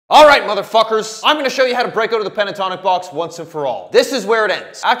Alright motherfuckers, I'm gonna show you how to break out of the pentatonic box once and for all. This is where it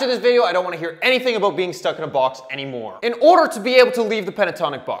ends. After this video, I don't want to hear anything about being stuck in a box anymore. In order to be able to leave the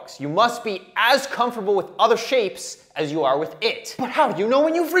pentatonic box, you must be as comfortable with other shapes as you are with it. But how do you know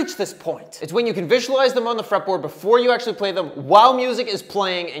when you've reached this point? It's when you can visualize them on the fretboard before you actually play them while music is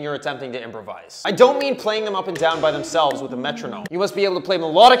playing and you're attempting to improvise. I don't mean playing them up and down by themselves with a metronome. You must be able to play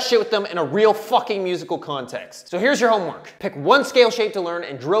melodic shit with them in a real fucking musical context. So here's your homework. Pick one scale shape to learn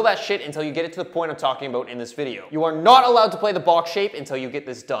and drill that shit until you get it to the point I'm talking about in this video. You are not allowed to play the box shape until you get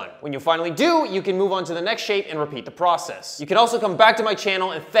this done. When you finally do, you can move on to the next shape and repeat the process. You can also come back to my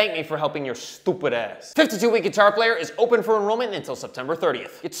channel and thank me for helping your stupid ass. 52-Week Guitar Player is open for enrollment until September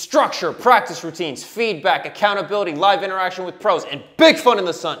 30th. It's structure, practice routines, feedback, accountability, live interaction with pros, and big fun in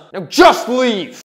the sun. Now just leave!